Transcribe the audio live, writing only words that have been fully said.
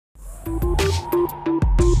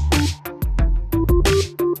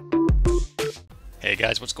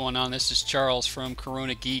Guys, what's going on? This is Charles from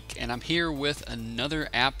Corona Geek, and I'm here with another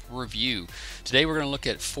app review. Today we're going to look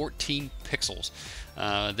at 14 Pixels.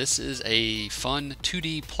 This is a fun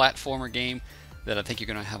 2D platformer game that I think you're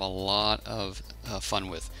going to have a lot of fun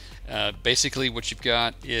with. Basically what you've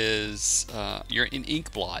got is you're in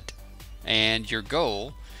Inkblot, and your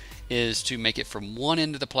goal is to make it from one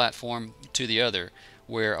end of the platform to the other,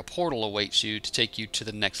 where a portal awaits you to take you to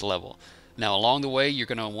the next level. Now along the way you're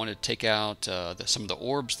going to want to take out some of the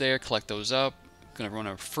orbs there, collect those up. You're going to want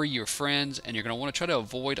to free your friends, and you're going to want to try to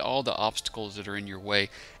avoid all the obstacles that are in your way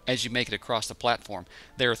as you make it across the platform.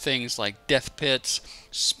 There are things like death pits,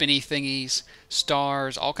 spinny thingies,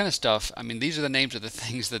 stars, all kind of stuff. I mean, these are the names of the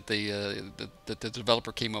things that the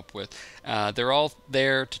developer came up with. They're all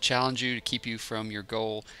there to challenge you, to keep you from your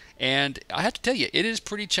goal. And I have to tell you, it is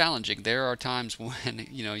pretty challenging. There are times when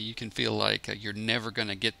you can feel like you're never going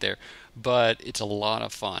to get there, but it's a lot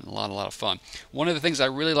of fun, a lot of fun. One of the things I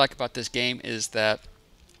really like about this game is that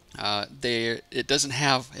it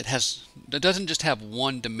doesn't just have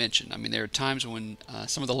one dimension. I mean, there are times when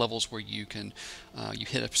some of the levels where you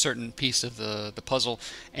hit a certain piece of the puzzle,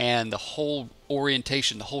 and the whole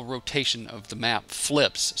orientation, the whole rotation of the map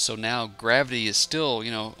flips. So now gravity is still,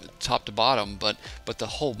 top to bottom, but the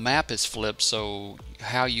whole map is flipped. So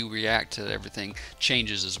how you react to everything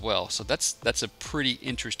changes as well. So that's a pretty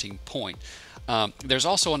interesting point. There's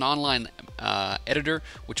also an online editor,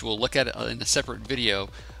 which we'll look at in a separate video,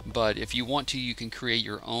 but if you want to, you can create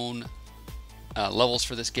your own levels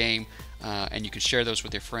for this game, and you can share those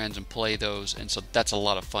with your friends and play those, and so that's a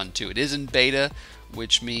lot of fun too. It is in beta,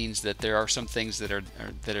 which means that there are some things that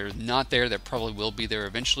are not there that probably will be there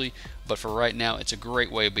eventually, but for right now it's a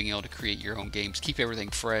great way of being able to create your own games, keep everything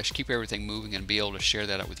fresh, keep everything moving, and be able to share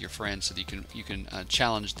that out with your friends so that you can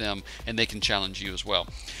challenge them and they can challenge you as well.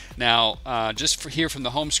 Now just here from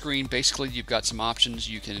the home screen, basically you've got some options.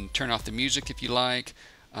 You can turn off the music if you like.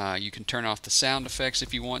 You can turn off the sound effects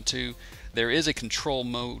if you want to. There is a control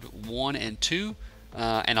mode 1 and 2,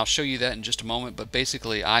 and I'll show you that in just a moment, but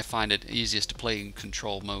basically I find it easiest to play in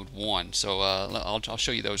control mode 1. So I'll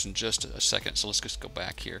show you those in just a second. So let's just go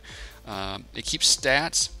back here. It keeps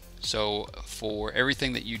stats, so for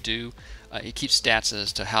everything that you do, it keeps stats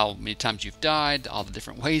as to how many times you've died, all the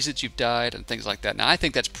different ways that you've died, and things like that. Now I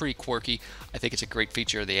think that's pretty quirky. I think it's a great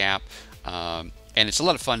feature of the app. And it's a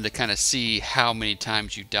lot of fun to kind of see how many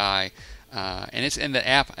times you die. And it's in the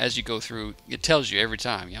app, as you go through, it tells you every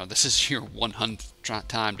time, this is your 100th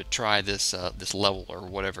time to try this this level or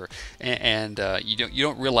whatever, and you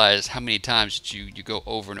don't realize how many times that you go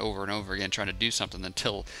over and over and over again trying to do something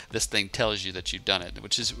until this thing tells you that you've done it,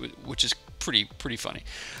 which is pretty funny.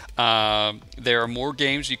 There are more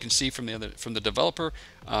games you can see from the developer,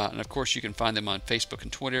 and of course you can find them on Facebook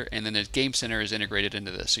and Twitter, and then the Game Center is integrated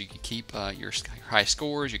into this, so you can keep your high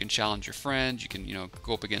scores, you can challenge your friends, you can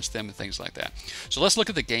go up against them and things like that. So let's look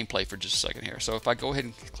at the gameplay for just a second here. So if I go ahead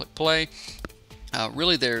and click play,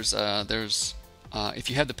 really there's if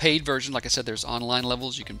you have the paid version, like I said, there's online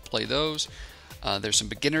levels, you can play those. There's some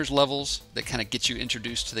beginners levels that kind of get you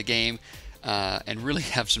introduced to the game, and really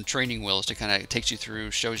have some training wheels to kind of takes you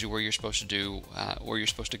through, shows you where you're supposed to do, where you're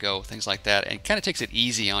supposed to go, things like that, and kind of takes it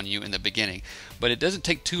easy on you in the beginning. But it doesn't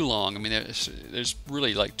take too long. I mean, there's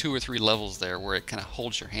really like 2 or 3 levels there where it kind of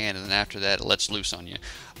holds your hand, and then after that it lets loose on you.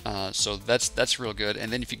 So that's real good.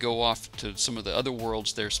 And then if you go off to some of the other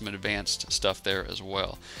worlds, there's some advanced stuff there as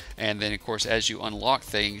well. And then of course, as you unlock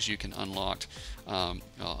things, you can unlock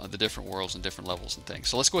the different worlds and different levels and things.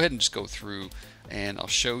 So let's go ahead and just go through, and I'll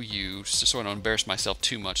show you, just so I don't embarrass myself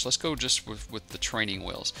too much. Let's go just with the training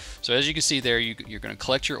wheels. So as you can see there, you're going to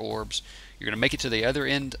collect your orbs, you're going to make it to the other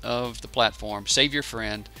end of the platform, save your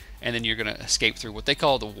friend, and then you're going to escape through what they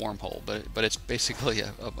call the wormhole, but it's basically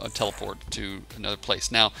a teleport to another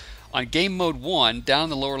place. Now on game mode 1, down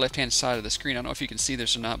the lower left hand side of the screen, I don't know if you can see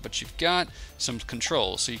this or not, but you've got some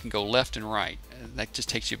controls, so you can go left and right, and that just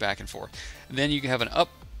takes you back and forth. And then you can have an up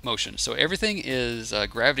motion, so everything is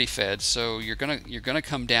gravity fed, so you're gonna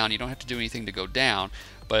come down. You don't have to do anything to go down,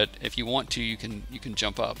 but if you want to, you can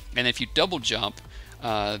jump up. And if you double jump,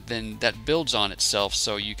 then that builds on itself,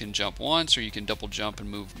 so you can jump once, or you can double jump and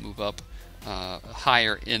move up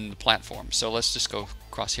higher in the platform. So let's just go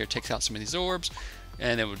across here, take out some of these orbs,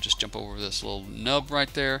 and then we'll just jump over this little nub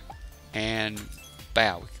right there, and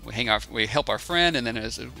bow. We help our friend, and then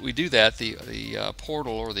as we do that, the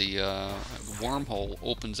portal or the wormhole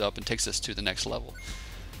opens up and takes us to the next level.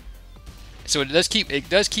 So it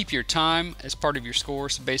does keep your time as part of your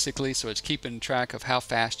scores, basically. So it's keeping track of how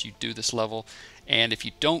fast you do this level, and if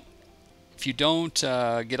you don't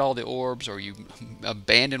get all the orbs, or you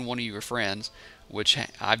abandon one of your friends, which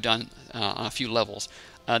I've done on a few levels,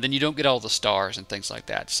 then you don't get all the stars and things like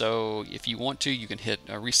that. So if you want to, you can hit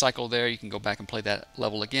recycle there. You can go back and play that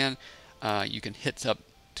level again. You can hit up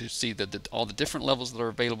to see all the different levels that are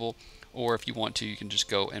available, or if you want to, you can just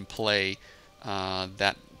go and play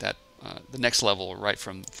the next level right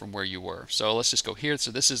from where you were. So let's just go here. So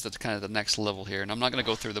this is the kind of the next level here, and I'm not going to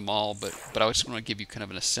go through them all, but I just want to give you kind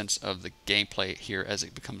of a sense of the gameplay here as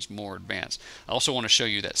it becomes more advanced. I also want to show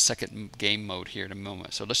you that second game mode here in a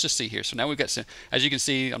moment. So let's just see here. So now we've got some, as you can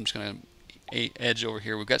see, I'm just going to edge over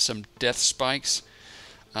here. We've got some death spikes.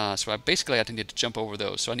 So I basically I need to jump over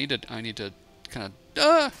those. So I need to kind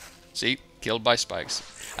of see, killed by spikes.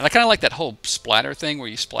 And I kind of like that whole splatter thing where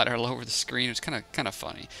you splatter all over the screen. It's kind of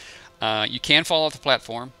funny. You can fall off the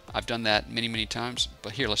platform. I've done that many times.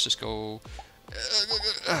 But here, let's just go.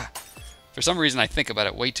 For some reason, I think about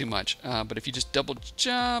it way too much. But if you just double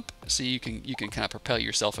jump, see, you can kind of propel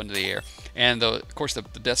yourself into the air. And of course, the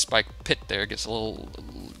death spike pit there gets a little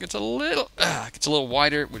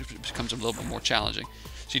wider, which becomes a little bit more challenging.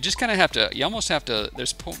 So you just kind of have to. You almost have to.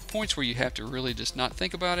 There's points where you have to really just not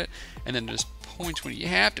think about it, and then there's points when you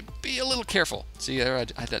have to be a little careful. See there, I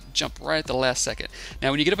had to jump right at the last second. Now,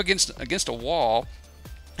 when you get up against a wall,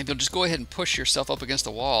 if you'll just go ahead and push yourself up against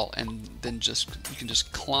the wall, and then you can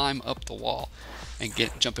just climb up the wall and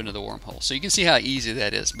jump into the wormhole. So you can see how easy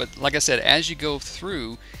that is. But like I said, as you go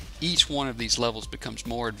through, each one of these levels becomes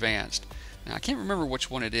more advanced. Now I can't remember which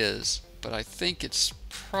one it is, but I think it's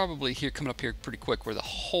probably here, coming up here pretty quick, where the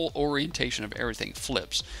whole orientation of everything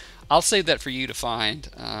flips. I'll save that for you to find,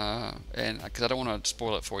 and because I don't want to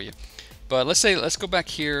spoil it for you. But let's go back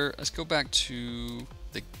here. Let's go back to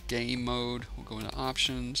the game mode. We'll go into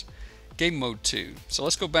options, game mode 2. So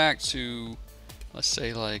let's go back to, let's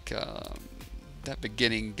say, like that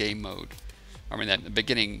beginning game mode. I mean that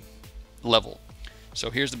beginning level. So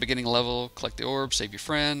here's the beginning level. Collect the orb, save your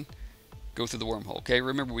friend, go through the wormhole. Okay,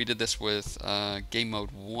 remember we did this with game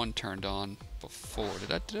mode 1 turned on before.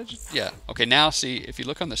 Did I just, yeah. Okay, now see, if you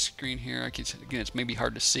look on the screen here, again, it's maybe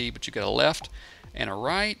hard to see, but you got a left and a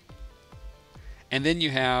right, and then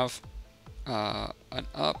you have an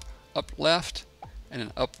up left and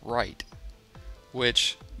an up right,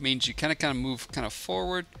 which means you kind of move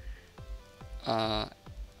forward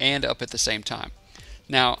and up at the same time.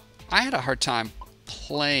 Now, I had a hard time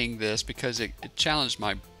playing this because it challenged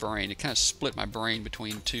my brain. It kind of split my brain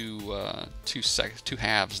between two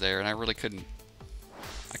halves there, and I really couldn't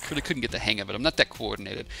get the hang of it. I'm not that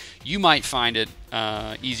coordinated. You might find it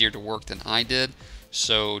easier to work than I did,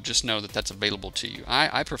 so just know that that's available to you.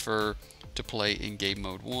 I prefer to play in game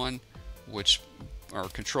mode 1, or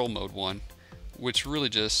control mode 1, which really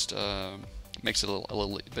just makes it a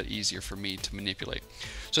little bit easier for me to manipulate.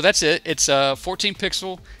 So that's it. It's 14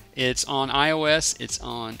 pixel. It's on iOS, it's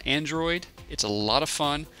on Android. It's a lot of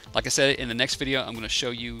fun. Like I said, in the next video, I'm going to show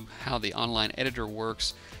you how the online editor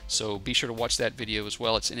works. So be sure to watch that video as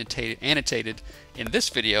well. It's annotated in this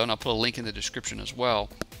video, and I'll put a link in the description as well.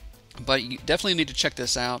 But you definitely need to check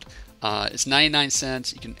this out. It's 99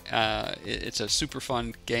 cents. You can. It's a super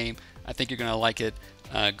fun game. I think you're going to like it.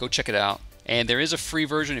 Go check it out. And there is a free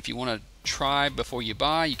version if you want to try before you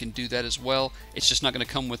buy. You can do that as well. It's just not going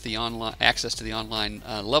to come with the online access to the online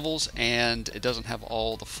levels, and it doesn't have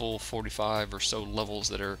all the full 45 or so levels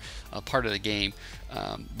that are part of the game.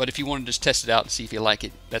 But if you want to just test it out and see if you like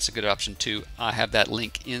it, that's a good option too. I have that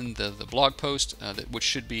link in the blog post, which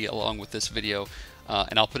should be along with this video,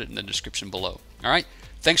 and I'll put it in the description below. All right,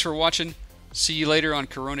 thanks for watching. See you later on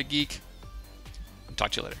Corona Geek.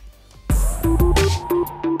 Talk to you later.